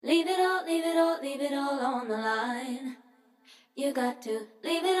on the line. You got to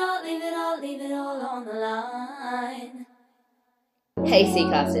leave it all, leave it all, leave it all on the line. Hey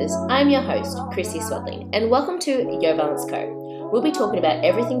Seacasters, I'm your host, Chrissy Swadling, and welcome to Yo Balance Co. We'll be talking about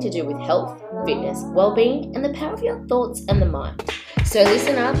everything to do with health, fitness, well-being, and the power of your thoughts and the mind. So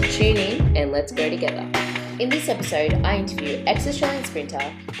listen up, tune in, and let's go together. In this episode, I interview ex-Australian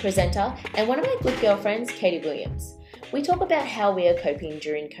sprinter, presenter, and one of my good girlfriends, Katie Williams. We talk about how we are coping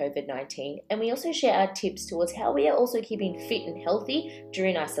during COVID-19, and we also share our tips towards how we are also keeping fit and healthy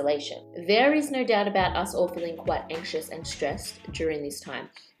during isolation. There is no doubt about us all feeling quite anxious and stressed during this time,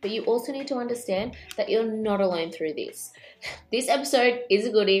 but you also need to understand that you're not alone through this. This episode is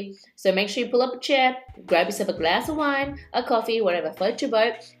a goodie, so make sure you pull up a chair, grab yourself a glass of wine, a coffee, whatever floats your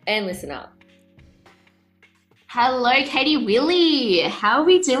boat, and listen up. Hello, Katie Willie. How are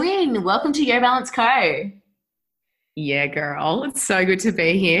we doing? Welcome to Yo Balance Co. Yeah, girl. It's so good to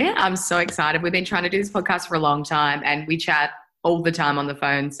be here. I'm so excited. We've been trying to do this podcast for a long time and we chat all the time on the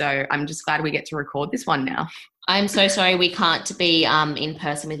phone. So I'm just glad we get to record this one now. I'm so sorry we can't be in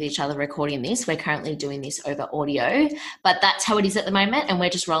person with each other recording this. We're currently doing this over audio, but that's how it is at the moment and we're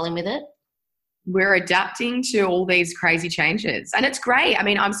just rolling with it. We're adapting to all these crazy changes and it's great. I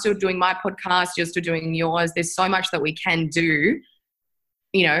mean, I'm still doing my podcast, you're still doing yours. There's so much that we can do,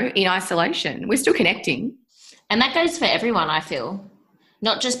 you know, in isolation. We're still connecting. And that goes for everyone, I feel.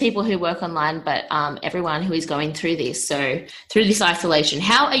 Not just people who work online, but everyone who is going through this. So through this isolation,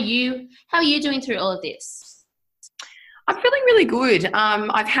 how are you doing through all of this? I'm feeling really good.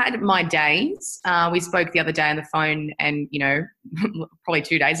 I've had my days. We spoke the other day on the phone and, you know, probably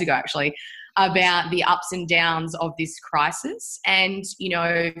 2 days ago actually, about the ups and downs of this crisis. And, you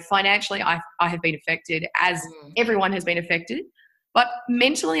know, financially I have been affected as everyone has been affected. But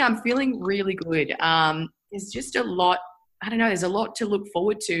mentally I'm feeling really good. There's just a lot, I don't know, there's a lot to look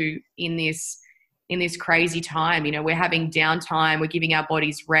forward to in this crazy time. You know, we're having downtime, we're giving our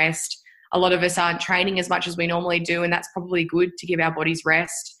bodies rest. A lot of us aren't training as much as we normally do, and that's probably good to give our bodies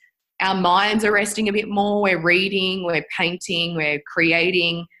rest. Our minds are resting a bit more. We're reading, we're painting, we're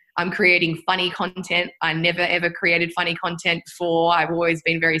creating. I'm creating funny content. I never, ever created funny content before. I've always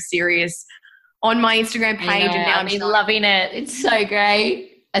been very serious on my Instagram page. And now I'm loving it. It's so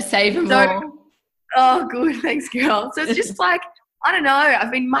great. I save them all. Oh, good. Thanks, girl. So it's just like, I don't know,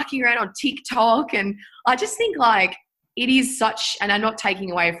 I've been mucking around on TikTok and I just think like it is such, and I'm not taking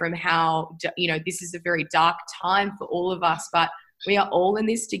away from how, you know, this is a very dark time for all of us, but we are all in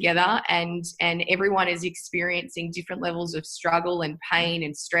this together and everyone is experiencing different levels of struggle and pain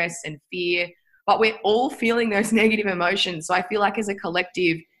and stress and fear, but we're all feeling those negative emotions. So I feel like as a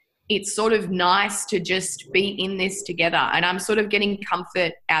collective, it's sort of nice to just be in this together. And I'm sort of getting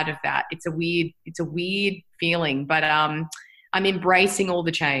comfort out of that. It's a weird feeling, but I'm embracing all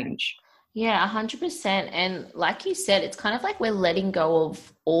the change. Yeah, 100%. And like you said, it's kind of like we're letting go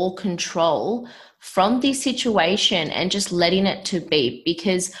of all control from this situation and just letting it to be,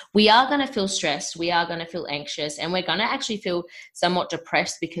 because we are going to feel stressed. We are going to feel anxious and we're going to actually feel somewhat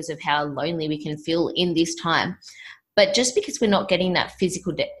depressed because of how lonely we can feel in this time. But just because we're not getting that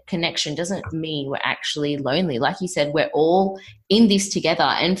physical connection doesn't mean we're actually lonely. Like you said, we're all in this together.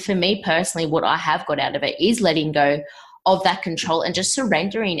 And for me personally, what I have got out of it is letting go of that control and just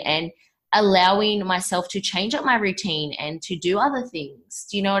surrendering and allowing myself to change up my routine and to do other things.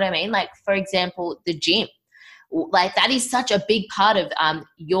 Do you know what I mean? Like, for example, the gym. Like, that is such a big part of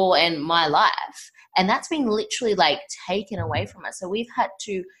your and my life. And that's been literally like taken away from us. So we've had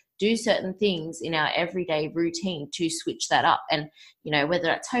to do certain things in our everyday routine to switch that up. And, you know, whether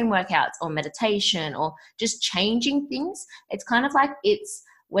it's home workouts or meditation or just changing things, it's kind of like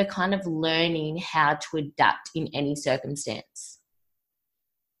we're kind of learning how to adapt in any circumstance.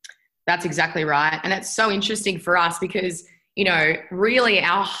 That's exactly right. And it's so interesting for us because, you know, really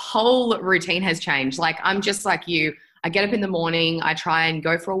our whole routine has changed. Like, I'm just like you. I get up in the morning, I try and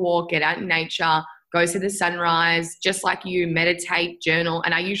go for a walk, get out in nature, go see the sunrise, just like you, meditate, journal.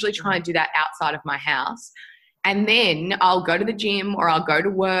 And I usually try and do that outside of my house. And then I'll go to the gym or I'll go to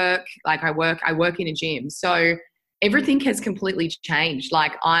work. Like I work in a gym. So everything has completely changed.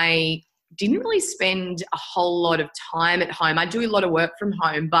 Like, I didn't really spend a whole lot of time at home. I do a lot of work from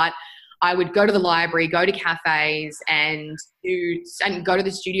home, but I would go to the library, go to cafes and go to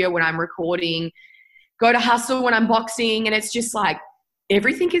the studio when I'm recording, go to Hustle when I'm boxing. And it's just like,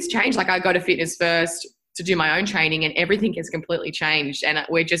 everything has changed. Like, I go to Fitness First to do my own training and everything has completely changed and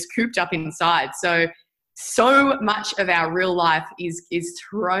we're just cooped up inside. So much of our real life is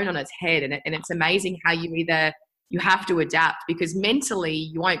thrown on its head, and it's amazing how you have to adapt, because mentally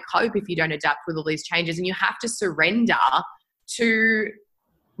you won't cope if you don't adapt with all these changes, and you have to surrender to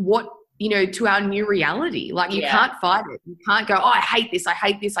what to our new reality. Like you can't fight it. You can't go, oh, I hate this, I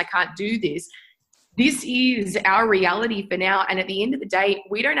can't do this. This is our reality for now. And at the end of the day,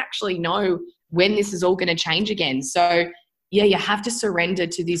 we don't actually know when this is all going to change again. So yeah, you have to surrender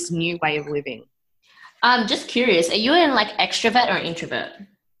to this new way of living. Just curious, are you an like extrovert or introvert?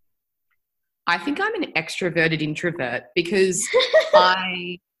 I think I'm an extroverted introvert because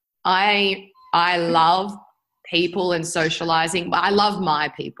I love people and socializing, but I love my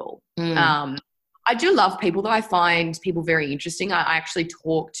people. I do love people, though. I find people very interesting. I actually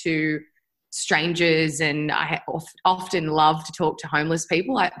talk to strangers, and I often love to talk to homeless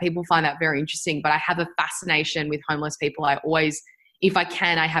people. People find that very interesting, but I have a fascination with homeless people. I always, if I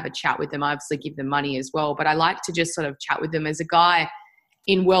can, I have a chat with them. I obviously give them money as well, but I like to just sort of chat with them. As a guy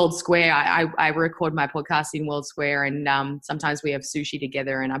in World Square, I record my podcast in World Square, and sometimes we have sushi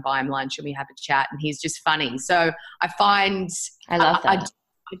together and I buy him lunch and we have a chat, and he's just funny. So I find I love that.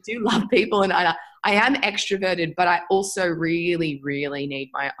 I do love people, and I am extroverted, but I also really, really need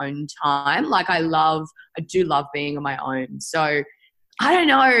my own time. Like I do love being on my own. So I don't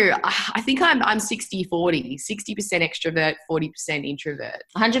know. I think I'm 60-40, 60% extrovert, 40% introvert.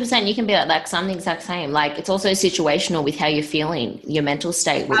 100%. You can be like that because I'm the exact same. Like it's also situational with how you're feeling, your mental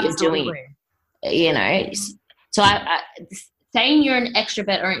state, what Absolutely. You're doing, So I saying you're an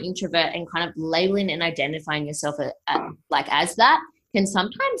extrovert or an introvert and kind of labeling and identifying yourself as that can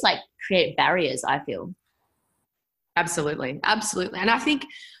sometimes like create barriers, I feel. Absolutely. And I think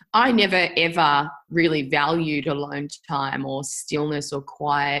I never ever really valued alone time or stillness or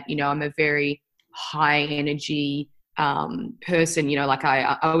quiet. I'm a very high energy person. Like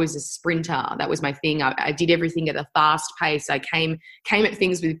I was a sprinter. That was my thing. I did everything at a fast pace. I came at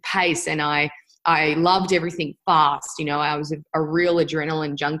things with pace, and I loved everything fast. I was a real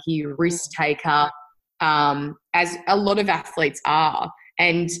adrenaline junkie, risk taker, as a lot of athletes are.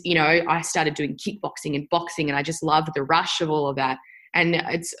 And, I started doing kickboxing and boxing, and I just loved the rush of all of that. And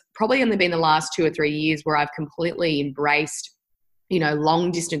it's probably only been the last 2 or 3 years where I've completely embraced,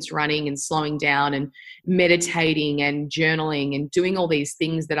 long distance running and slowing down and meditating and journaling and doing all these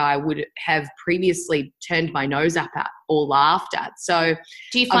things that I would have previously turned my nose up at or laughed at. So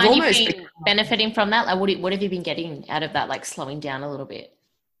do you find you've been benefiting from that? Like what have you been getting out of that, like slowing down a little bit?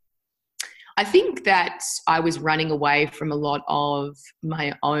 I think that I was running away from a lot of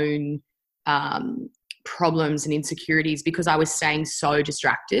my own problems and insecurities because I was staying so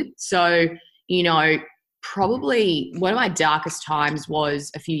distracted. So, probably one of my darkest times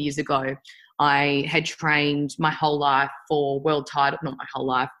was a few years ago. I had trained my whole life for world title, not my whole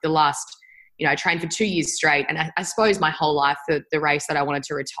life, the last, I trained for 2 years straight. And I suppose my whole life for the race that I wanted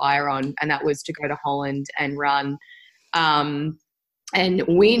to retire on, and that was to go to Holland and run and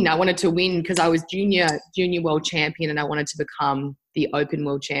win. I wanted to win because I was junior world champion, and I wanted to become the open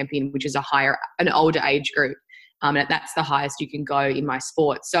world champion, which is an older age group. And that's the highest you can go in my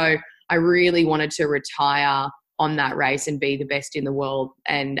sport. So I really wanted to retire on that race and be the best in the world.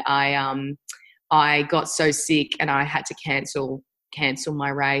 And I got so sick and I had to cancel my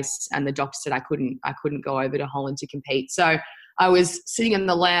race, and the doctor said I couldn't go over to Holland to compete. So I was sitting in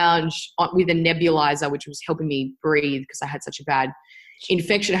the lounge with a nebulizer, which was helping me breathe because I had such a bad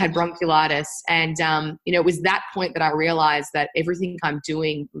infection. I had bronchiolitis. And, it was that point that I realized that everything I'm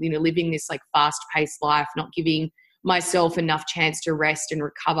doing, living this like fast paced life, not giving myself enough chance to rest and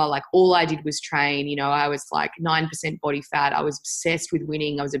recover. Like all I did was train. I was like 9% body fat. I was obsessed with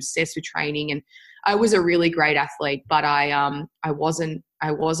winning. I was obsessed with training, and I was a really great athlete, but I wasn't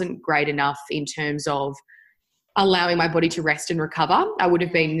great enough in terms of allowing my body to rest and recover. I would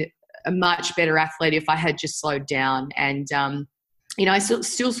have been a much better athlete if I had just slowed down. And, I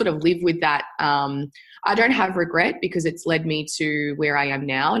still sort of live with that. I don't have regret because it's led me to where I am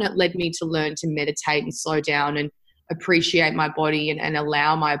now, and it led me to learn to meditate and slow down and appreciate my body and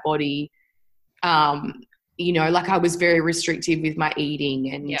allow my body, like I was very restrictive with my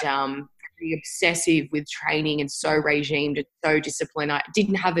eating and very obsessive with training and so regimed and so disciplined. I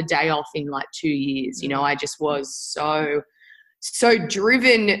didn't have a day off in like 2 years. I just was so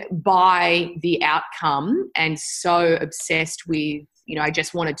driven by the outcome and so obsessed with, I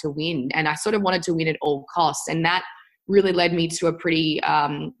just wanted to win, and I sort of wanted to win at all costs. And that really led me to a pretty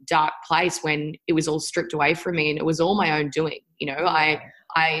dark place when it was all stripped away from me and it was all my own doing.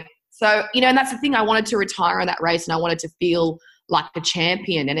 So, and that's the thing. I wanted to retire on that race and I wanted to feel like a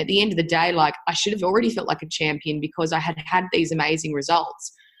champion. And at the end of the day, like I should have already felt like a champion because I had had these amazing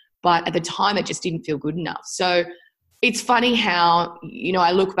results. But at the time, it just didn't feel good enough. So it's funny how,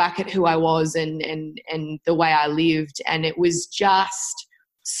 I look back at who I was and the way I lived, and it was just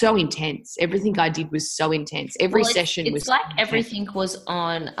so intense. Everything I did was so intense. Every session was it's like so everything was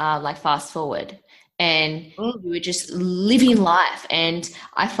on like fast forward, and Mm. you were just living life. And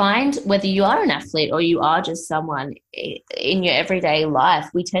I find whether you are an athlete or you are just someone in your everyday life,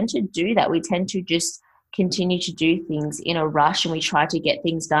 we tend to do that. We tend to just continue to do things in a rush, and we try to get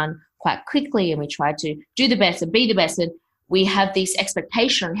things done quite quickly, and we try to do the best and be the best, and we have this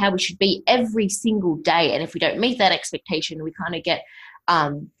expectation on how we should be every single day. And if we don't meet that expectation, we kind of get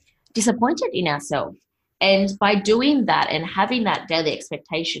disappointed in ourselves. And by doing that and having that daily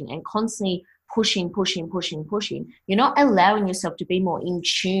expectation and constantly pushing, you're not allowing yourself to be more in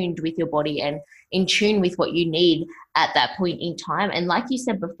tune with your body and in tune with what you need at that point in time. And like you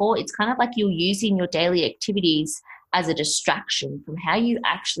said before, it's kind of like you're using your daily activities as a distraction from how you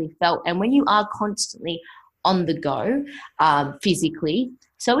actually felt. And when you are constantly on the go physically,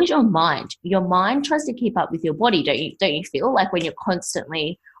 so is your mind. Your mind tries to keep up with your body. Don't you feel like when you're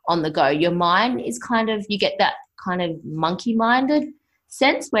constantly on the go, your mind is kind of, you get that kind of monkey minded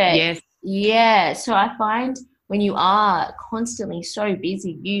sense where, Yes. yeah. So I find when you are constantly so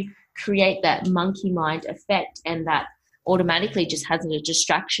busy, you create that monkey mind effect, and that automatically just has a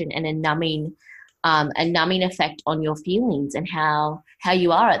distraction and a numbing effect on your feelings and how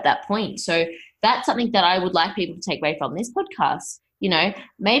you are at that point. So that's something that I would like people to take away from this podcast. You know,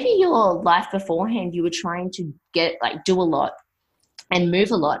 maybe your life beforehand, you were trying to do a lot and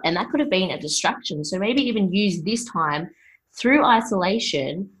move a lot, and that could have been a distraction. So maybe even use this time through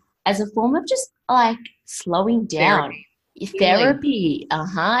isolation as a form of just like slowing down. Therapy,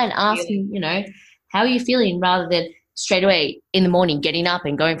 and asking, you know, how are you feeling, rather than straight away in the morning getting up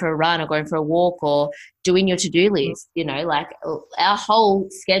and going for a run or going for a walk or doing your to-do list. You know, like our whole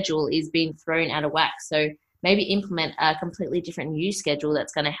schedule is being thrown out of whack. So maybe implement a completely different new schedule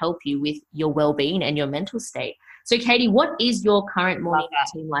that's going to help you with your well-being and your mental state. So Katie, what is your current morning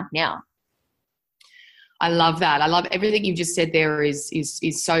routine like now? I love that. I love everything you've just said there is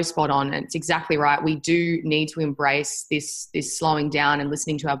so spot on. And it's exactly right. We do need to embrace this slowing down and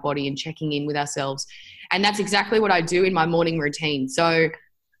listening to our body and checking in with ourselves. And that's exactly what I do in my morning routine. So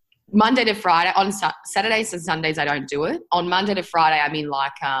Monday to Friday, on Saturdays and Sundays, I don't do it. On Monday to Friday, I'm in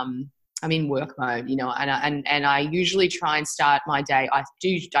work mode, you know, and I usually try and start my day. I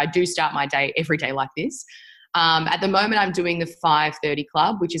do start my day every day like this. At the moment, I'm doing the 5:30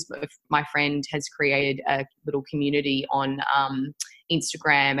 Club, which is my friend has created a little community on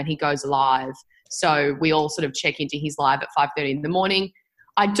Instagram, and he goes live. So we all sort of check into his live at 5:30 in the morning.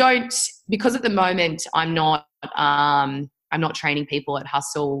 Because at the moment I'm not training people at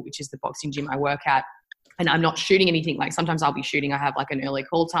Hustle, which is the boxing gym I work at, and I'm not shooting anything. Like sometimes I'll be shooting, I have like an early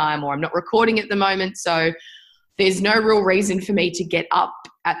call time, or I'm not recording at the moment. So there's no real reason for me to get up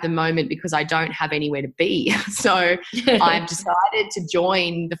at the moment because I don't have anywhere to be. So I've decided to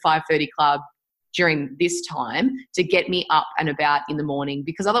join the 5:30 Club during this time to get me up and about in the morning,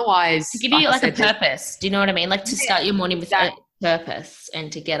 because otherwise... To give you like a purpose. Do you know what I mean? Like to start your morning with a purpose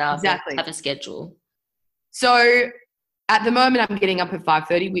and to get up and have a schedule. So at the moment I'm getting up at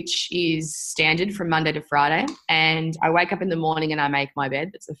 5:30, which is standard from Monday to Friday. And I wake up in the morning and I make my bed.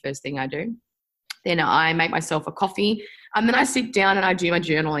 That's the first thing I do. Then I make myself a coffee, and then I sit down and I do my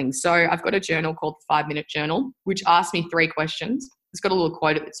journaling. So I've got a journal called the 5-Minute Journal, which asks me 3 questions. It's got a little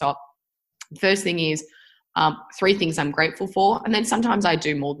quote at the top. The first thing is 3 things I'm grateful for, and then sometimes I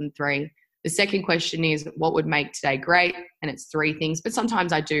do more than 3. The second question is what would make today great, and it's 3 things, but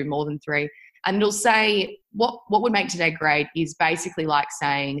sometimes I do more than 3. And it'll say what would make today great is basically like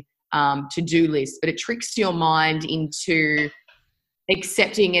saying to-do list, but it tricks your mind into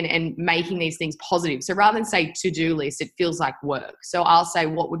accepting and making these things positive. So rather than say to-do list, it feels like work. So I'll say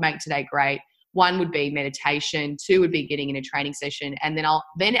what would make today great. 1 would be meditation, 2 would be getting in a training session, and then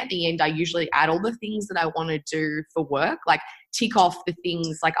at the end I usually add all the things that I want to do for work, like tick off the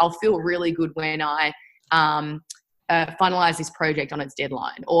things. Like I'll feel really good when I finalize this project on its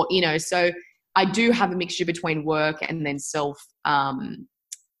deadline, or you know. So I do have a mixture between work and then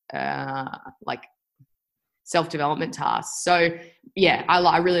self-development tasks. So yeah,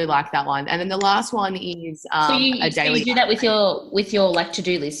 I really like that one. And then the last one is so you do that with your like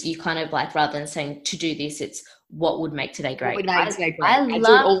to-do list. You kind of like, rather than saying to do this, it's what would make today great. What would make today great. I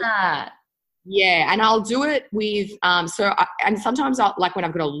love that. Yeah, and I'll do it with and sometimes I'll, like when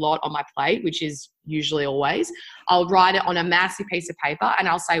I've got a lot on my plate, which is usually always, I'll write it on a massive piece of paper and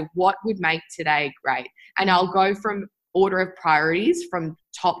I'll say what would make today great, and I'll go from order of priorities from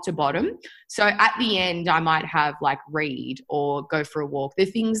top to bottom. So at the end I might have like read or go for a walk, the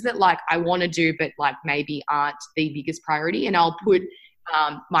things that like I want to do but like maybe aren't the biggest priority, and I'll put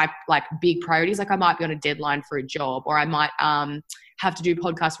my like big priorities. Like I might be on a deadline for a job, or I might have to do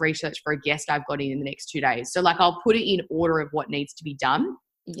podcast research for a guest I've got in the next 2 days. So like I'll put it in order of what needs to be done.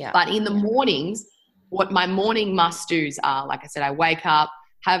 Yeah. But in the mornings, what my morning must-dos are, like I said, I wake up,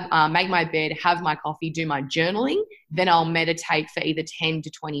 have make my bed, have my coffee, do my journaling, then I'll meditate for either 10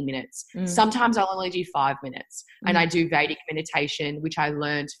 to 20 minutes. Sometimes I'll only do 5 minutes. And I do Vedic meditation, which I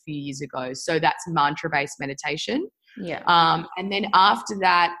learned a few years ago. So that's mantra-based meditation. Yeah. And then after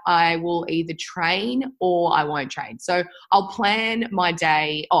that, I will either train or I won't train. So I'll plan my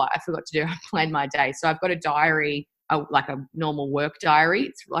day. Oh, I forgot to do, I plan my day. So I've got a diary, like a normal work diary.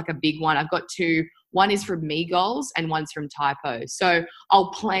 It's like a big one. I've got two. One is from Me Goals and one's from Typo. So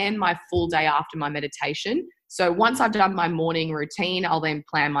I'll plan my full day after my meditation. So once I've done my morning routine, I'll then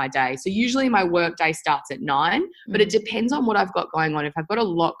plan my day. So usually my work day starts at 9, but it depends on what I've got going on. If I've got a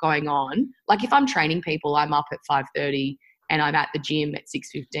lot going on, like if I'm training people, I'm up at 5:30 and I'm at the gym at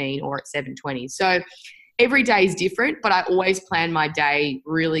 6:15 or at 7:20. So every day is different, but I always plan my day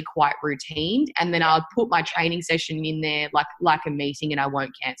really quite routine. And then I'll put my training session in there like a meeting, and I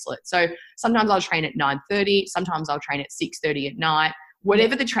won't cancel it. So sometimes I'll train at 9:30. Sometimes I'll train at 6:30 at night.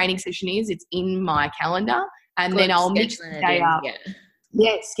 Whatever the training session is, it's in my calendar. And then I'll mix the day up.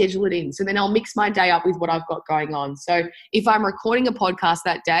 Yeah, schedule it in. So then I'll mix my day up with what I've got going on. So if I'm recording a podcast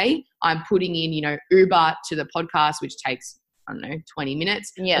that day, I'm putting in, Uber to the podcast, which takes, 20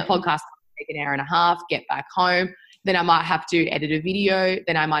 minutes. Yeah. The podcast take an hour and a half, get back home. Then I might have to edit a video.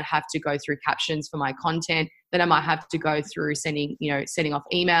 Then I might have to go through captions for my content. Then I might have to go through setting off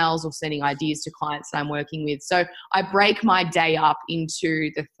emails or sending ideas to clients that I'm working with. So I break my day up into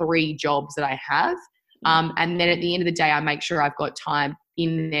the 3 jobs that I have. And then at the end of the day, I make sure I've got time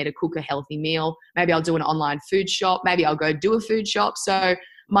in there to cook a healthy meal. Maybe I'll do an online food shop. Maybe I'll go do a food shop. So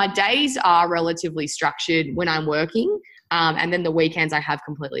my days are relatively structured when I'm working. And then the weekends I have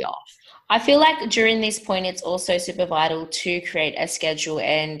completely off. I feel like during this point, it's also super vital to create a schedule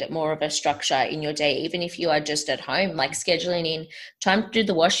and more of a structure in your day, even if you are just at home, like scheduling in time to do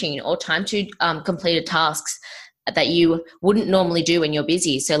the washing or time to complete tasks that you wouldn't normally do when you're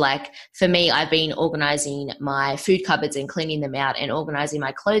busy. So like for me, I've been organizing my food cupboards and cleaning them out and organizing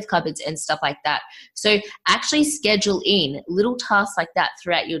my clothes cupboards and stuff like that. So actually schedule in little tasks like that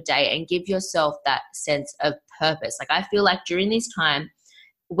throughout your day and give yourself that sense of purpose. Like I feel like during this time,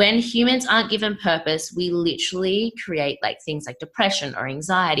 when humans aren't given purpose, we literally create like things like depression or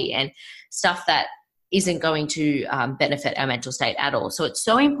anxiety and stuff that isn't going to benefit our mental state at all. So it's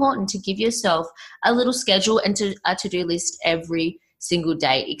so important to give yourself a little schedule and a to-do list every single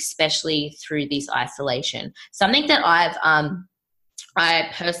day, especially through this isolation. Something that I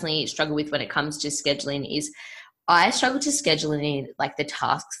personally struggle with when it comes to scheduling is I struggle to schedule in like the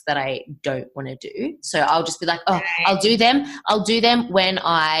tasks that I don't want to do. So I'll just be like, I'll do them when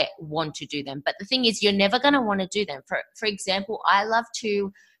I want to do them. But the thing is, you're never going to want to do them. For example, I love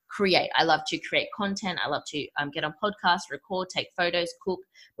to create content. I love to get on podcasts, record, take photos, cook.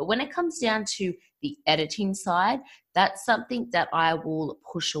 But when it comes down to the editing side, that's something that I will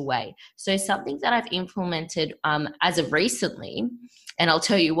push away. So something that I've implemented as of recently, and I'll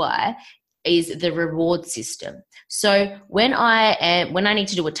tell you why, is the reward system. So when I need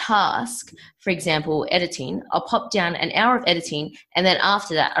to do a task, for example, editing, I'll pop down an hour of editing and then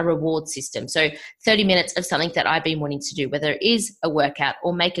after that a reward system. So 30 minutes of something that I've been wanting to do, whether it is a workout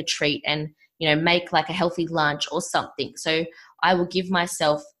or make a treat and, make like a healthy lunch or something. So I will give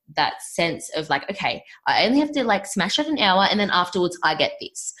myself that sense of like, okay, I only have to like smash out an hour and then afterwards I get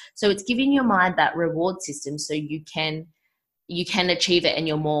this. So it's giving your mind that reward system so you can achieve it and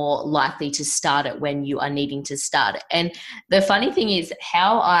you're more likely to start it when you are needing to start it. And the funny thing is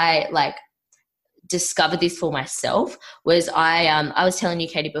how I like discovered this for myself was I was telling you,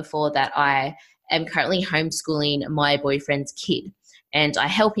 Katie, before that I am currently homeschooling my boyfriend's kid and I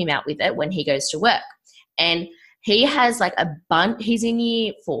help him out with it when he goes to work. And he has like he's in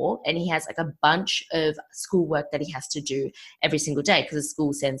year 4 and he has like a bunch of schoolwork that he has to do every single day because the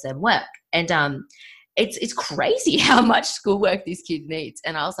school sends them work. And it's crazy how much schoolwork this kid needs.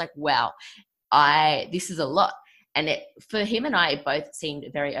 And I was like, wow, this is a lot. And for him and I, it both seemed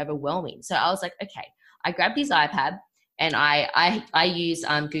very overwhelming. So I was like, okay, I grabbed his iPad and I use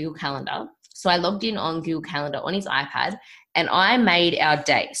Google Calendar. So I logged in on Google Calendar on his iPad and I made our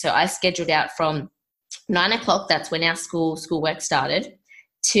day. So I scheduled out from 9 o'clock, that's when our schoolwork started,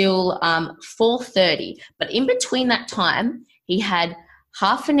 till 4:30. But in between that time, he had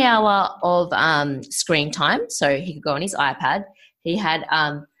half an hour of screen time, so he could go on his iPad. He had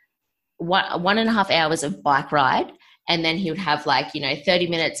 1.5 hours of bike ride, and then he would have 30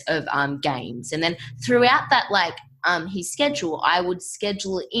 minutes of games. And then throughout that his schedule, I would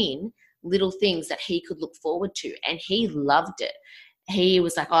schedule in little things that he could look forward to, and he loved it. He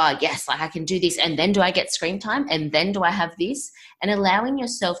was like, oh yes, like I can do this, and then do I get screen time, and then do I have this? And allowing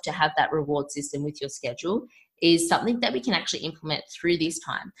yourself to have that reward system with your schedule is something that we can actually implement through this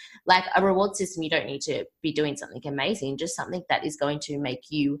time. Like a reward system, you don't need to be doing something amazing, just something that is going to make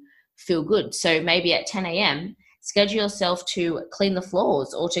you feel good. So maybe at 10 a.m., schedule yourself to clean the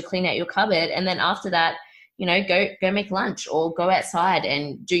floors or to clean out your cupboard, and then after that, you know, go make lunch or go outside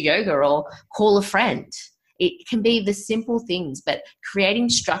and do yoga or call a friend. It can be the simple things, but creating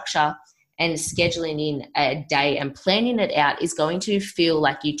structure and scheduling in a day and planning it out is going to feel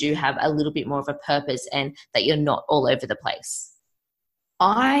like you do have a little bit more of a purpose and that you're not all over the place.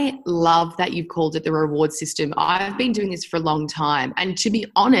 I love that you've called it the reward system. I've been doing this for a long time. And to be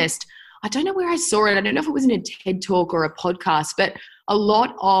honest, I don't know where I saw it. I don't know if it was in a TED Talk or a podcast, but a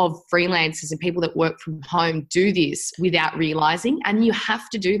lot of freelancers and people that work from home do this without realizing. And you have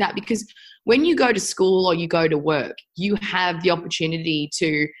to do that because when you go to school or you go to work, you have the opportunity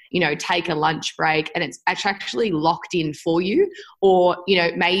to, you know, take a lunch break and it's actually locked in for you. Or, you know,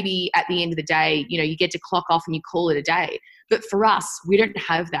 maybe at the end of the day, you know, you get to clock off and you call it a day. But for us, we don't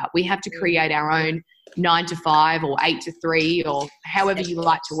have that. We have to create our own 9 to 5 or 8 to 3 or however you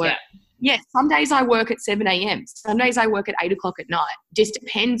like to work. Yeah, some days I work at 7 a.m. Some days I work at 8 o'clock at night. Just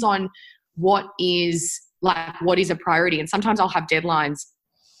depends on what is a priority. And sometimes I'll have deadlines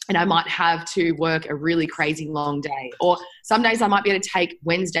and I might have to work a really crazy long day. Or some days I might be able to take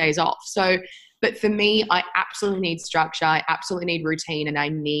Wednesdays off. So, but for me, I absolutely need structure. I absolutely need routine and I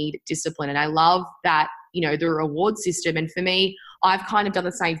need discipline. And I love that, you know, the reward system. And for me, I've kind of done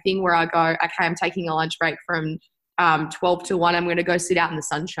the same thing where I go, okay, I'm taking a lunch break from 12 to 1, I'm going to go sit out in the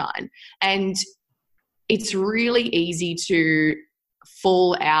sunshine. And it's really easy to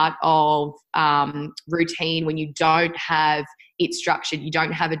fall out of routine when you don't have it structured. You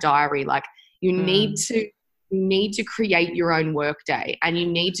don't have a diary. Like you need to create your own work day and you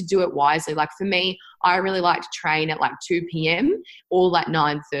need to do it wisely. Like for me, I really like to train at like 2 p.m. or like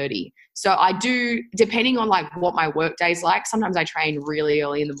 9:30. So I do, depending on like what my work day's like, sometimes I train really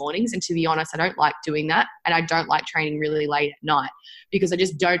early in the mornings. And to be honest, I don't like doing that. And I don't like training really late at night because I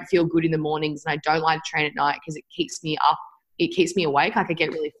just don't feel good in the mornings. And I don't like to train at night because it keeps me up. It keeps me awake. Like I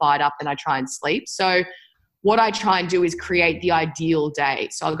get really fired up and I try and sleep. So what I try and do is create the ideal day.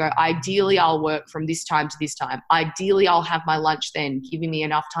 So I'll go, ideally I'll work from this time to this time. Ideally I'll have my lunch then, giving me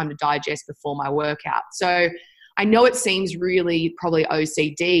enough time to digest before my workout. So I know it seems really probably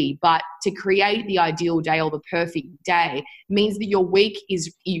OCD, but to create the ideal day or the perfect day means that your week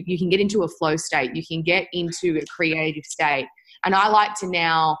is, you can get into a flow state. You can get into a creative state. And I like to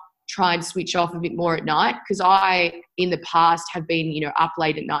now try and switch off a bit more at night because I, in the past, have been, you know, up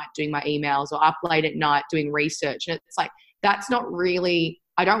late at night doing my emails or up late at night doing research. And it's like, that's not really,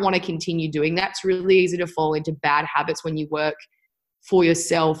 I don't want to continue doing that. It's really easy to fall into bad habits when you work for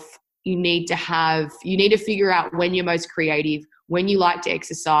yourself. You need to figure out when you're most creative, when you like to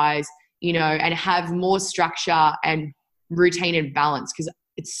exercise, you know, and have more structure and routine and balance because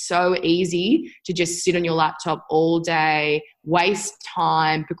it's so easy to just sit on your laptop all day, waste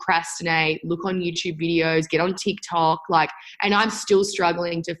time, procrastinate, look on YouTube videos, get on TikTok, and I'm still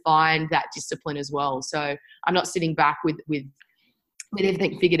struggling to find that discipline as well. So I'm not sitting back with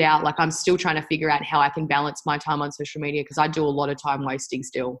everything figured out. Like I'm still trying to figure out how I can balance my time on social media because I do a lot of time wasting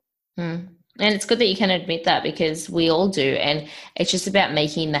still. And it's good that you can admit that because we all do. And it's just about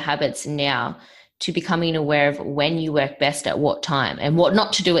making the habits now to becoming aware of when you work best at what time and what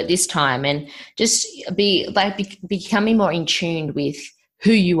not to do at this time, and just becoming more in tune with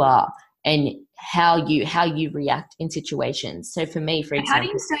who you are and how you react in situations. So for me, for example, how do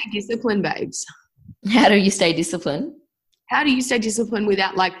you stay disciplined, babes? How do you stay disciplined? How do you stay disciplined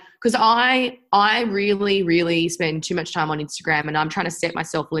without because I really, really spend too much time on Instagram and I'm trying to set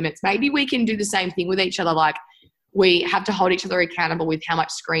myself limits. Maybe we can do the same thing with each other. Like we have to hold each other accountable with how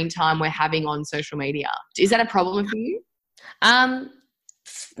much screen time we're having on social media. Is that a problem for you?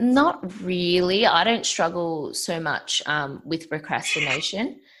 Not really. I don't struggle so much with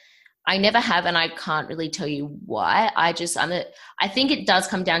procrastination. I never have, and I can't really tell you why. I think it does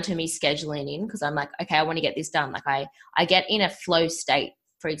come down to me scheduling in because I'm like, okay, I want to get this done. Like I get in a flow state.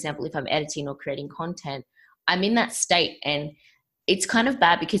 For example, if I'm editing or creating content, I'm in that state, and it's kind of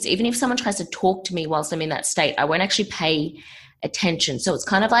bad because even if someone tries to talk to me whilst I'm in that state, I won't actually pay attention. So it's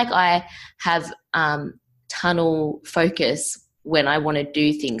kind of like I have tunnel focus when I want to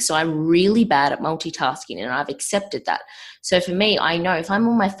do things. So I'm really bad at multitasking, and I've accepted that. So for me, I know if I'm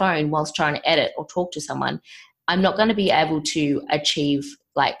on my phone whilst trying to edit or talk to someone, I'm not going to be able to achieve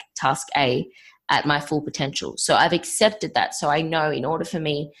like task A. at my full potential. So I've accepted that. So I know in order for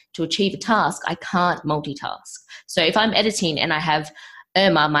me to achieve a task, I can't multitask. So if I'm editing and I have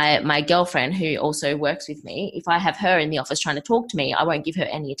Irma, my girlfriend who also works with me, if I have her in the office trying to talk to me, I won't give her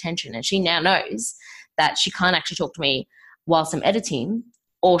any attention. And she now knows that she can't actually talk to me whilst I'm editing,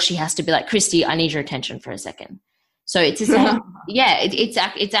 or she has to be like, Christy, I need your attention for a second. So it's the same. Yeah, it's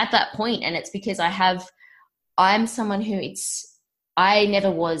at that point, and it's because I'm someone who I never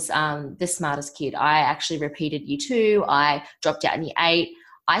was the smartest kid. I actually repeated year 2. I dropped out in year 8.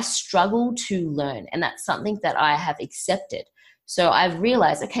 I struggle to learn, and that's something that I have accepted. So I've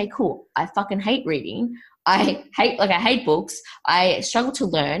realized, okay, cool. I fucking hate reading. I hate books. I struggle to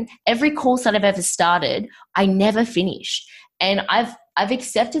learn. Every course that I've ever started, I never finished. And I've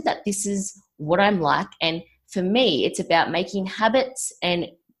accepted that this is what I'm like. And for me, it's about making habits and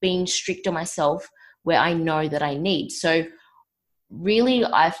being strict on myself where I know that I need. So really,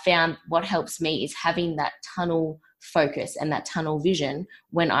 I've found what helps me is having that tunnel focus and that tunnel vision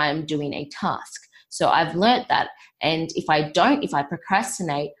when I'm doing a task. So I've learnt that. And if I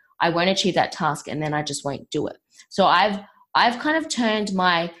procrastinate, I won't achieve that task, and then I just won't do it. So I've kind of turned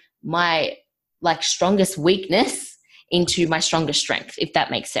my like strongest weakness into my strongest strength, if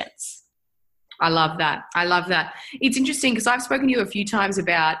that makes sense. I love that. It's interesting because I've spoken to you a few times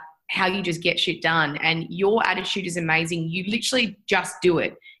about how you just get shit done, and your attitude is amazing. You literally just do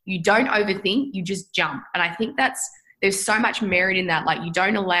it. You don't overthink, you just jump. And I think there's so much merit in that. Like, you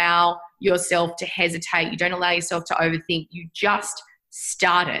don't allow yourself to hesitate. You don't allow yourself to overthink. You just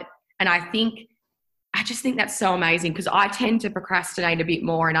start it. And I just think that's so amazing, because I tend to procrastinate a bit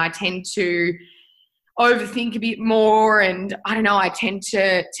more, and I tend to overthink a bit more, and I don't know, I tend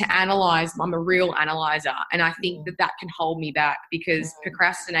to analyze. I'm a real analyzer, and I think that can hold me back, because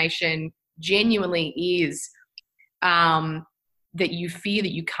procrastination genuinely is that you fear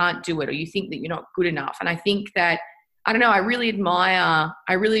that you can't do it, or you think that you're not good enough. And I think that, I don't know, I really admire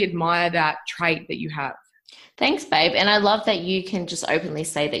that trait that you have. Thanks, babe. And I love that you can just openly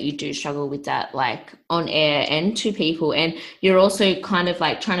say that you do struggle with that, like on air and to people. And you're also kind of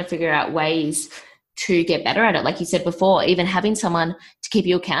like trying to figure out ways to get better at it. Like you said before, even having someone to keep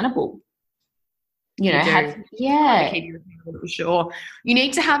you accountable. You know, keep you accountable for sure. You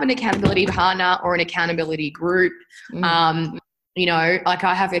need to have an accountability partner or an accountability group. You know, like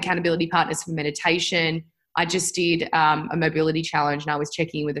I have accountability partners for meditation. I just did a mobility challenge, and I was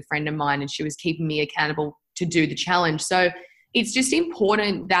checking in with a friend of mine, and she was keeping me accountable to do the challenge. So it's just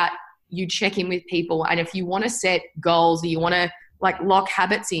important that you check in with people. And if you want to set goals, or you want to like lock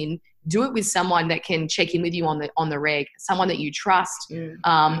habits in, do it with someone that can check in with you on the reg, someone that you trust,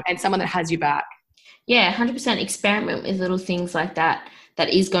 and someone that has your back. Yeah, 100%. Experiment with little things like that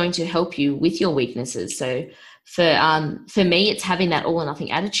is going to help you with your weaknesses. So for me, it's having that all or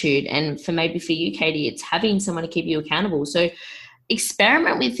nothing attitude. And for you, Katie, it's having someone to keep you accountable. So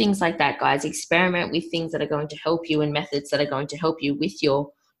experiment with things like that, guys. Experiment with things that are going to help you and methods that are going to help you with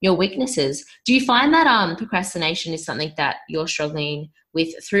your weaknesses. Do you find that procrastination is something that you're struggling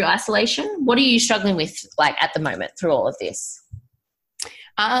with through isolation? What are you struggling with like at the moment through all of this?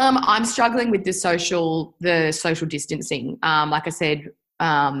 I'm struggling with the social distancing. Like I said,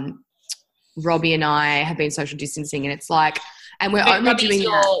 Robbie and I have been social distancing, and it's like, and we're only Robbie's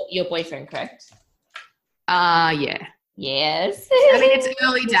doing your boyfriend, correct? Yeah. Yes. I mean, it's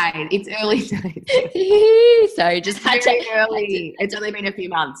early days. So just had to early. It's only been a few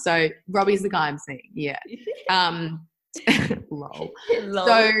months. So Robbie's the guy I'm seeing. Yeah. Lol.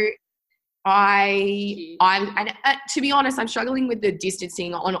 So to be honest, I'm struggling with the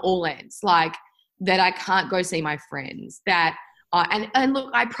distancing on all ends. Like that, I can't go see my friends. That and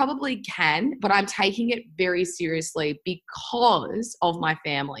look, I probably can, but I'm taking it very seriously because of my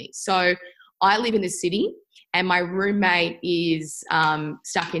family. So I live in the city, and my roommate is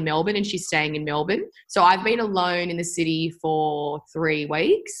stuck in Melbourne, and she's staying in Melbourne. So I've been alone in the city for 3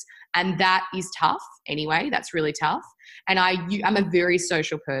 weeks, and that is tough anyway. That's really tough. And I'm a very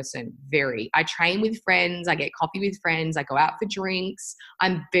social person, I train with friends. I get coffee with friends. I go out for drinks.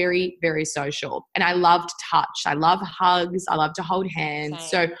 I'm very, very social, and I love to touch. I love hugs. I love to hold hands.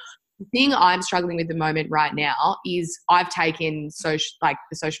 Same. So the thing I'm struggling with at the moment right now is I've taken the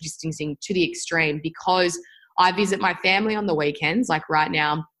social distancing to the extreme, because I visit my family on the weekends. Like right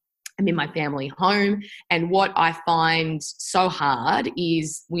now, I'm in my family home, and what I find so hard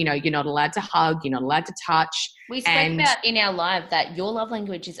is, you know, you're not allowed to hug, you're not allowed to touch. We spoke about in our live that your love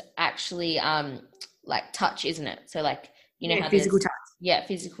language is actually like touch, isn't it? So like, you know, how physical touch. Yeah,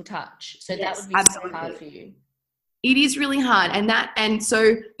 physical touch. So yes, that would be absolutely so hard for you. It is really hard. And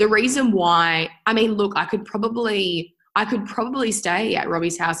so the reason why, I mean, look, I could probably I could probably stay at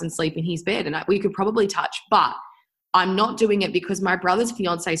Robbie's house and sleep in his bed, and we could probably touch, but I'm not doing it because my brother's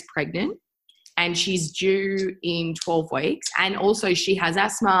fiance is pregnant and she's due in 12 weeks. And also she has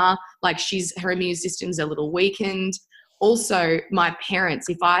asthma, like her immune system's a little weakened. Also, my parents,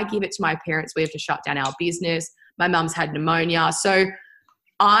 if I give it to my parents, we have to shut down our business. My mum's had pneumonia. So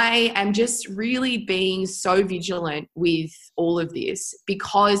I am just really being so vigilant with all of this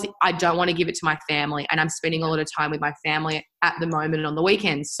because I don't want to give it to my family, and I'm spending a lot of time with my family at the moment on the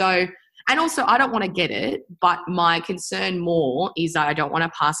weekends. So, and also I don't want to get it, but my concern more is I don't want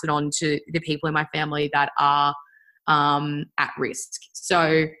to pass it on to the people in my family that are at risk.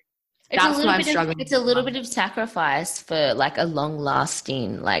 So that's what I'm struggling with. It's a little bit of sacrifice for like a long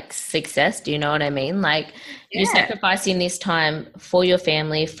lasting like success. Do you know what I mean? Like you're sacrificing this time for your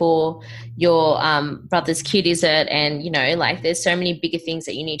family, for your brother's kid, is it? And, you know, like there's so many bigger things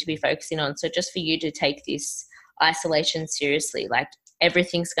that you need to be focusing on. So just for you to take this isolation seriously, like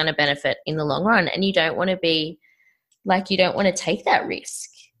everything's going to benefit in the long run. And you don't want to be like, you don't want to take that risk.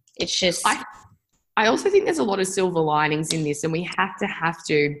 It's just. I also think there's a lot of silver linings in this, and we have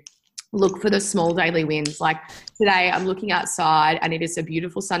to look for the small daily wins. Like today I'm looking outside and it is a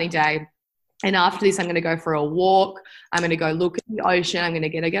beautiful sunny day. And after this, I'm going to go for a walk. I'm going to go look at the ocean. I'm going to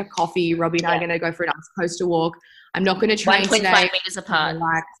get a coffee. Robbie and I are going to go for an coastal walk. I'm not going to train 1.5 meters apart.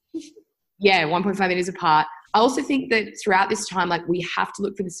 1.5 meters apart. I also think that throughout this time, like we have to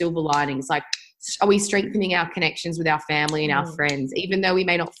look for the silver linings. Like, are we strengthening our connections with our family and our friends? Even though we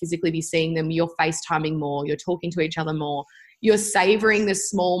may not physically be seeing them, you're FaceTiming more. You're talking to each other more. You're savoring the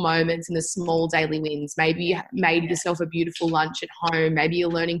small moments and the small daily wins. Maybe you made yourself a beautiful lunch at home. Maybe you're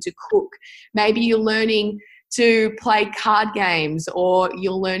learning to cook. Maybe you're learning to play card games, or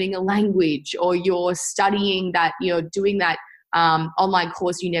you're learning a language, or you're studying that, you're doing that online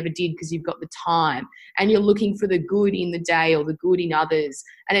course you never did because you've got the time, and you're looking for the good in the day or the good in others,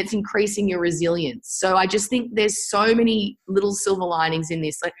 and it's increasing your resilience. So I just think there's so many little silver linings in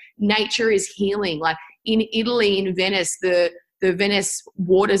this. Like nature is healing. Like in Italy, in Venice, the Venice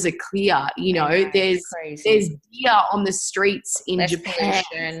waters are clear. You know, there's deer on the streets in Japan.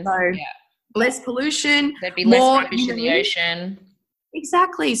 Pollution. So less pollution. There'd be less rubbish in the ocean.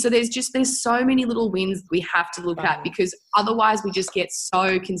 Exactly. So there's so many little wins we have to look at, because otherwise we just get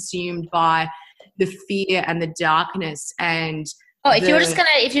so consumed by the fear and the darkness. And if you're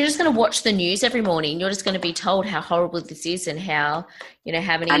just gonna watch the news every morning, you're just gonna be told how horrible this is and how, you know,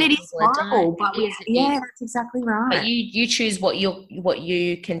 how many. And it is horrible, but that's exactly right. But you choose what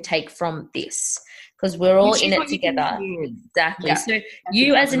you can take from this, because we're all in it together. Exactly. Yeah, so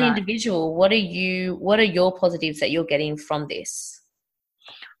you as an individual, what are your positives that you're getting from this?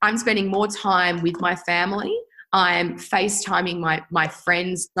 I'm spending more time with my family. I'm FaceTiming my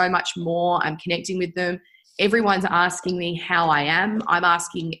friends so much more. I'm connecting with them. Everyone's asking me how I am. I'm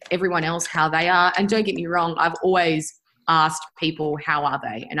asking everyone else how they are. And don't get me wrong, I've always asked people, how are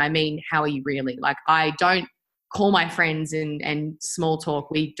they? And I mean, how are you really? Like, I don't call my friends and small talk.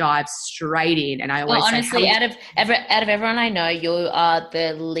 We dive straight in, and I always honestly, out of everyone I know, you are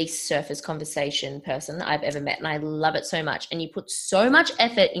the least surface conversation person I've ever met, and I love it so much. And you put so much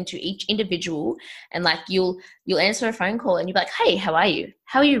effort into each individual, and like you'll answer a phone call and you're like, hey, how are you?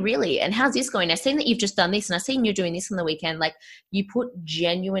 How are you really? And how's this going? I've seen that you've just done this, and I've seen you're doing this on the weekend. Like, you put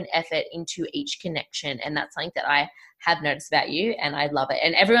genuine effort into each connection, and that's something that I have noticed about you, and I love it.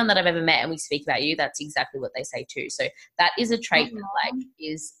 And everyone that I've ever met and we speak about you, that's exactly what they say too. So that is a trait that like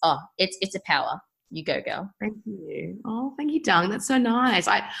is, it's a power. You go, girl. Thank you. Oh, thank you, Dung. That's so nice.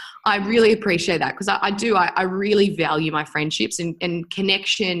 I really appreciate that, because I really value my friendships, and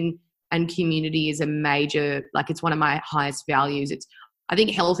connection and community is a major, like, it's one of my highest values. I think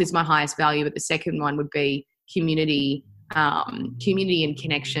health is my highest value, but the second one would be community and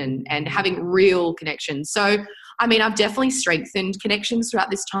connection, and having real connections. So, I mean, I've definitely strengthened connections throughout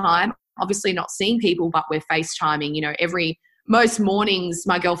this time. Obviously not seeing people, but we're FaceTiming, you know, most mornings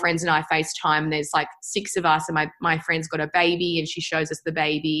my girlfriends and I FaceTime. There's like 6 of us, and my friend's got a baby and she shows us the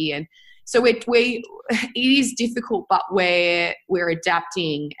baby. And so it is difficult, but we're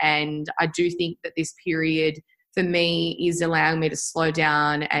adapting. And I do think that this period for me is allowing me to slow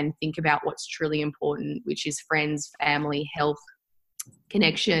down and think about what's truly important, which is friends, family, health,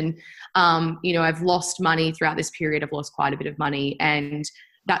 connection. You know, I've lost money throughout this period. I've lost quite a bit of money, and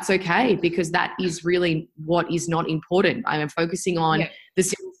that's okay, because that is really what is not important. I'm focusing on the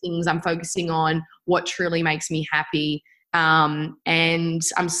simple things. I'm focusing on what truly makes me happy. And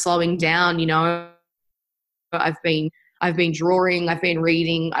I'm slowing down. You know, I've been drawing, I've been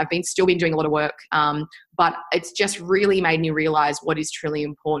reading, still been doing a lot of work. But it's just really made me realize what is truly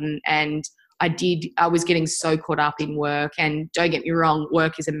important. And I was getting so caught up in work, and don't get me wrong,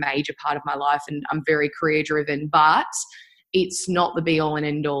 work is a major part of my life and I'm very career driven, but it's not the be all and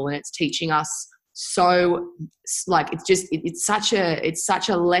end all. And it's teaching us it's such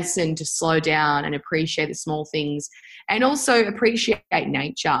a lesson to slow down and appreciate the small things, and also appreciate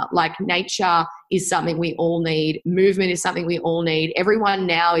nature. Like, nature is something we all need. Movement is something we all need. Everyone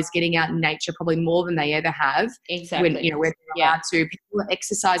now is getting out in nature probably more than they ever have. Exactly. When, we're allowed to. People are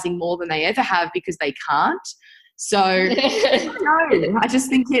exercising more than they ever have because they can't. So I just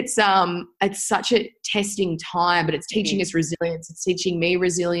think it's such a testing time, but it's teaching us resilience. It's teaching me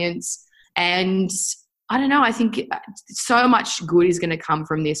resilience. And I don't know, I think so much good is going to come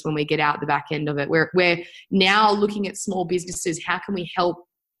from this when we get out the back end of it. We're now looking at small businesses. How can we help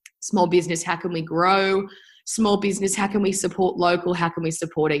small business? How can we grow small business? How can we support local? How can we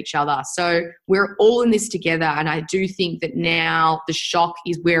support each other? So we're all in this together. And I do think that now the shock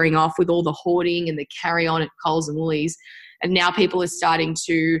is wearing off with all the hoarding and the carry on at Coles and Woolies. And now people are starting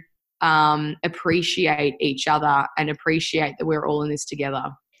to appreciate each other and appreciate that we're all in this together.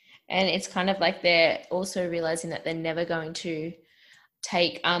 And it's kind of like they're also realizing that they're never going to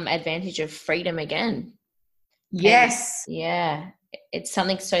take advantage of freedom again. Yes. And, yeah. It's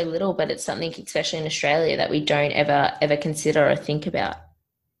something so little, but it's something, especially in Australia, that we don't ever consider or think about.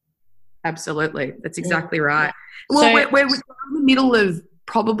 Absolutely. That's exactly right. Well, we're in the middle of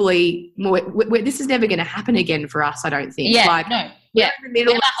probably this is never going to happen again for us, I don't think. Yeah, no. Yeah. In the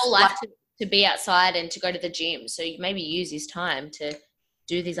middle we have our whole life to be outside and to go to the gym. So you maybe use this time to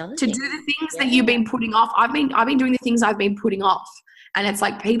do these other things. To do the things that you've been putting off. I've been doing the things I've been putting off. And it's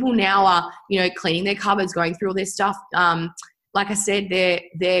like people now are, cleaning their cupboards, going through all their stuff. Like I said,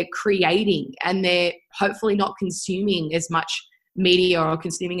 they're creating, and they're hopefully not consuming as much media or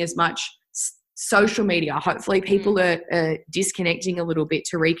consuming as much social media. Hopefully people are disconnecting a little bit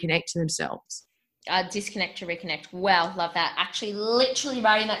to reconnect to themselves. Disconnect to reconnect. Wow, love that. Actually, literally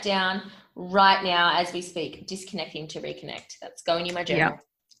writing that down right now as we speak. Disconnecting to reconnect. That's going in my journal. Yep.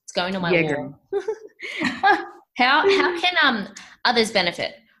 It's going on my wall. How can others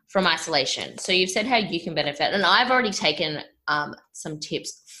benefit from isolation? So you've said how you can benefit, and I've already taken some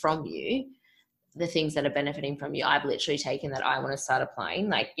tips from you, the things that are benefiting from you. I've literally taken that I want to start applying,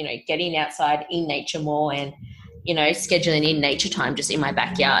 like, getting outside in nature more and, scheduling in nature time just in my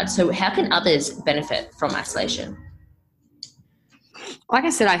backyard. So how can others benefit from isolation? Like I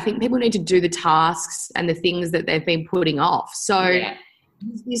said, I think people need to do the tasks and the things that they've been putting off. So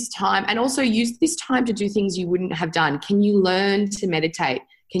use this time, and also use this time to do things you wouldn't have done. Can you learn to meditate?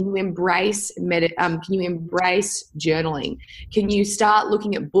 Can you embrace journaling? Can you start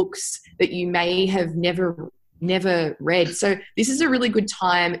looking at books that you may have never read? So this is a really good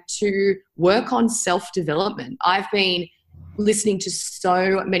time to work on self-development. I've been listening to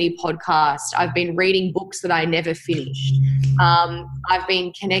so many podcasts. I've been reading books that I never finished. I've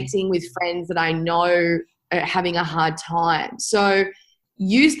been connecting with friends that I know are having a hard time. So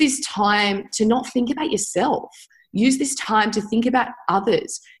use this time to not think about yourself. Use this time to think about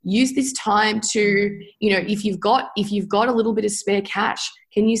others. Use this time to, if you've got a little bit of spare cash,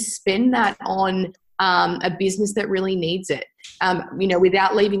 can you spend that on a business that really needs it?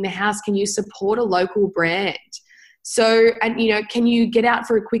 Without leaving the house, can you support a local brand? So, and can you get out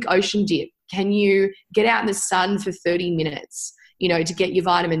for a quick ocean dip? Can you get out in the sun for 30 minutes, to get your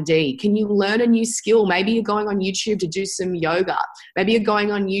vitamin D? Can you learn a new skill? Maybe you're going on YouTube to do some yoga. Maybe you're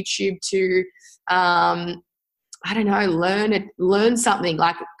going on YouTube to, learn something,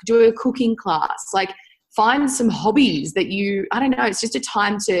 like do a cooking class, like find some hobbies that it's just a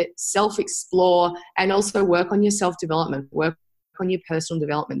time to self-explore and also work on your self-development, work on your personal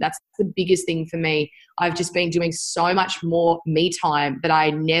development. That's the biggest thing for me. I've just been doing so much more me time that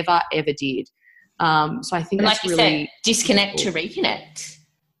I never, ever did. So I think that's really... Like you said, disconnect to reconnect.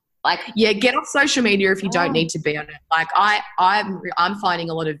 Get off social media if you don't need to be on it. Like I'm finding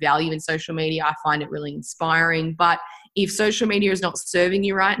a lot of value in social media. I find it really inspiring. But if social media is not serving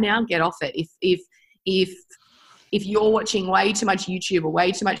you right now, get off it. If you're watching way too much YouTube or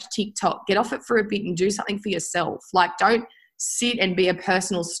way too much TikTok, get off it for a bit and do something for yourself. Like, don't sit and be a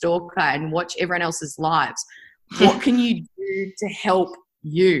personal stalker and watch everyone else's lives. What can you do to help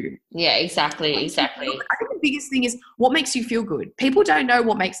you? Yeah, exactly. I think the biggest thing is what makes you feel good. People don't know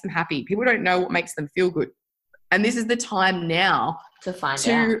what makes them happy. People don't know what makes them feel good. And this is the time now to find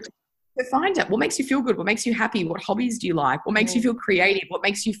out what makes you feel good, what makes you happy, what hobbies do you like, what makes you feel creative, what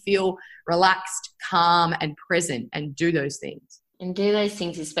makes you feel relaxed, calm, and present, and do those things. And do those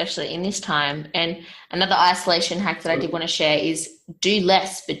things, especially in this time. And another isolation hack that I did want to share is do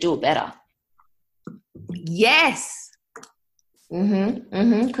less, but do it better. Yes.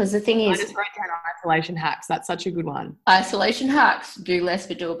 Because the thing I is, just wrote down isolation hacks. That's such a good one. isolation hacks, do less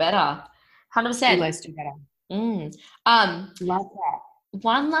but do it better. Do 100%. less, do better. Mm. Love that.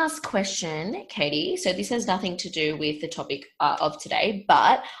 One last question, Katie. So this has nothing to do with the topic of today,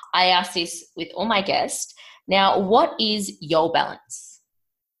 but I ask this with all my guests. Now, what is your balance?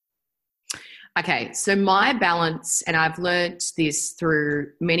 Okay, so my balance, and I've learnt this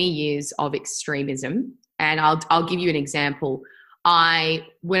through many years of extremism, and I'll give you an example.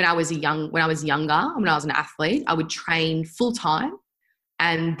 When I was younger, when I was an athlete, I would train full time,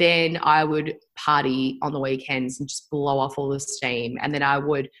 and then I would party on the weekends and just blow off all the steam. And then I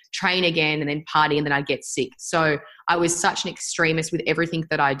would train again and then party, and then I'd get sick. So I was such an extremist with everything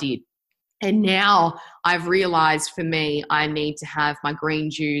that I did. And now I've realized for me, I need to have my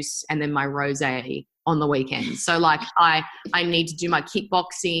green juice and then my rosé on the weekends. So like I need to do my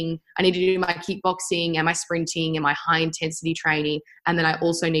kickboxing. I need to do my kickboxing and my sprinting and my high intensity training. And then I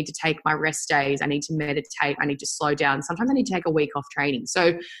also need to take my rest days. I need to meditate. I need to slow down. Sometimes I need to take a week off training.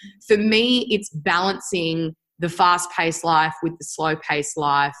 So for me, it's balancing the fast paced life with the slow paced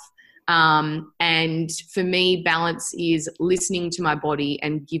life. And for me, balance is listening to my body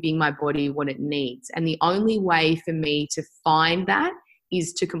and giving my body what it needs. And the only way for me to find that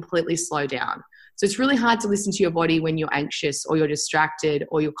is to completely slow down. So it's really hard to listen to your body when you're anxious or you're distracted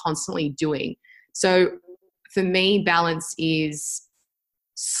or you're constantly doing. So for me, balance is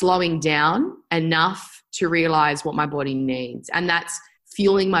slowing down enough to realize what my body needs. And that's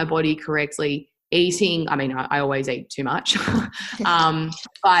fueling my body correctly, eating. I mean, I always eat too much.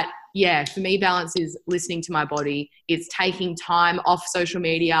 But yeah, for me, balance is listening to my body. It's taking time off social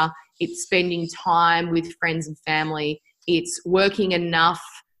media. It's spending time with friends and family. It's working enough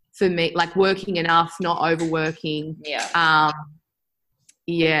for me, like working enough, not overworking. Yeah.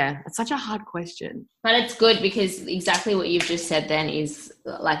 Yeah, it's such a hard question. But it's good because exactly what you've just said then is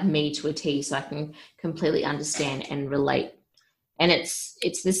like me to a T, so I can completely understand and relate. And it's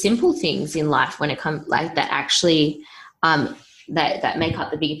the simple things in life when it comes like that actually that make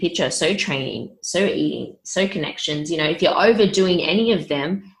up the bigger picture. So training, so eating, so connections. You know, if you're overdoing any of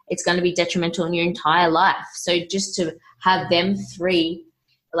them, it's going to be detrimental in your entire life. So just to have them three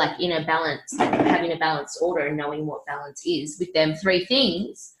like in a balance, having a balanced order and knowing what balance is with them three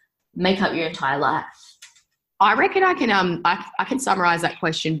things make up your entire life. I reckon I can summarize that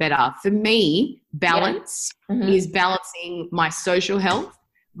question better. For me, balance is balancing my social health,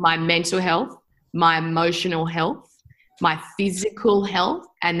 my mental health, my emotional health, my physical health,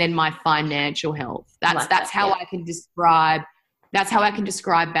 and then my financial health. That's how I can describe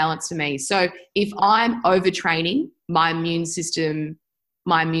balance for me. So if I'm overtraining, my immune system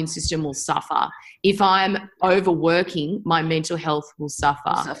will suffer. If I'm overworking, my mental health will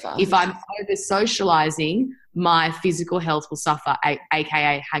suffer. If I'm over socializing, my physical health will suffer,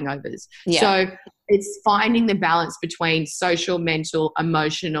 aka hangovers. Yeah. So it's finding the balance between social, mental,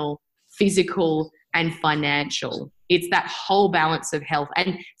 emotional, physical, and financial. It's that whole balance of health.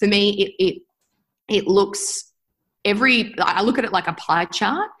 And for me, it looks I look at it like a pie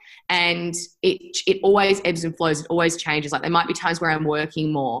chart, and it always ebbs and flows. It always changes. Like there might be times where I'm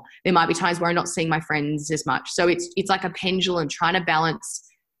working more. There might be times where I'm not seeing my friends as much. So it's like a pendulum trying to balance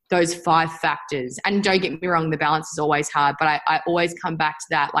those 5 factors. And don't get me wrong, the balance is always hard, but I always come back to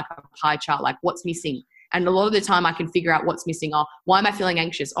that like a pie chart, like what's missing. And a lot of the time I can figure out what's missing. Oh, why am I feeling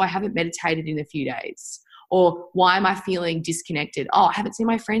anxious? Oh, I haven't meditated in a few days. Or why am I feeling disconnected? Oh, I haven't seen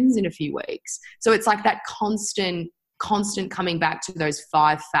my friends in a few weeks. So it's like that constant coming back to those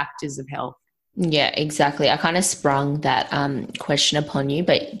 5 factors of health. Yeah, exactly. I kind of sprung that question upon you,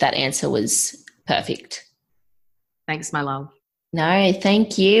 but that answer was perfect. Thanks, my love. No,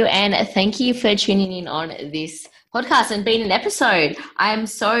 thank you. And thank you for tuning in on this podcast and being an episode. I'm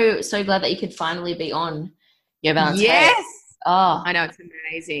so glad that you could finally be on Your Balance. Yes. Oh, I know. It's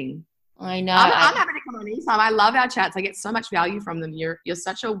amazing. I know. I'm happy to come on anytime. I love our chats. I get so much value from them. You're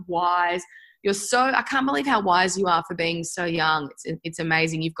such a wise, I can't believe how wise you are for being so young. It's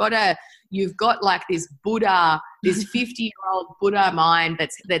amazing. You've got like this Buddha, this 50-year-old Buddha mind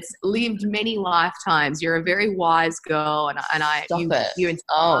that's lived many lifetimes. You're a very wise girl, you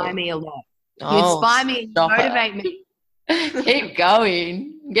inspire me a lot. You inspire me and motivate me. Keep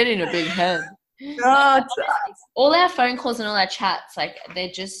going. Get in a big head. All our phone calls and all our chats, like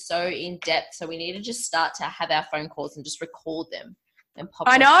they're just so in depth. So we need to just start to have our phone calls and just record them and pop.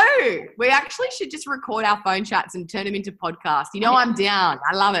 I know. We actually should just record our phone chats and turn them into podcasts. You know, I'm down.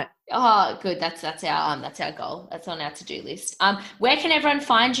 I love it. Oh, good. That's our goal. That's on our to-do list. Where can everyone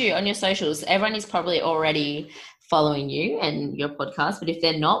find you on your socials? Everyone is probably already following you and your podcast, but if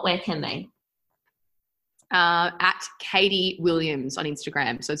they're not, where can they? at Katie Williams on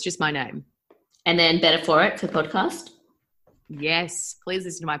Instagram. So it's just my name. And then Better For It for podcast. Yes, please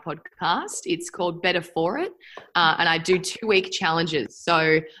listen to my podcast. It's called Better For It. And I do 2-week challenges.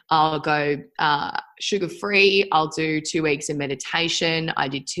 So I'll go sugar-free. I'll do 2 weeks of meditation. I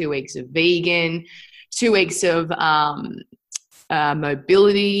did 2 weeks of vegan, 2 weeks of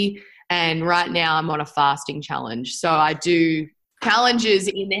mobility. And right now I'm on a fasting challenge. So I do challenges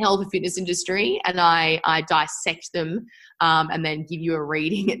in the health and fitness industry, and I dissect them and then give you a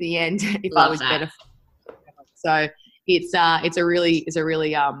reading at the end if I was better. So it's a really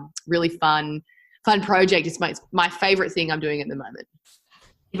fun project. It's my favorite thing I'm doing at the moment.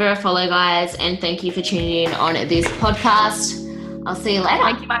 Give her a follow, guys, and thank you for tuning in on this podcast. I'll see you later.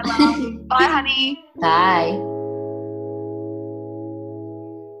 Thank you, my love. Bye, honey. Bye.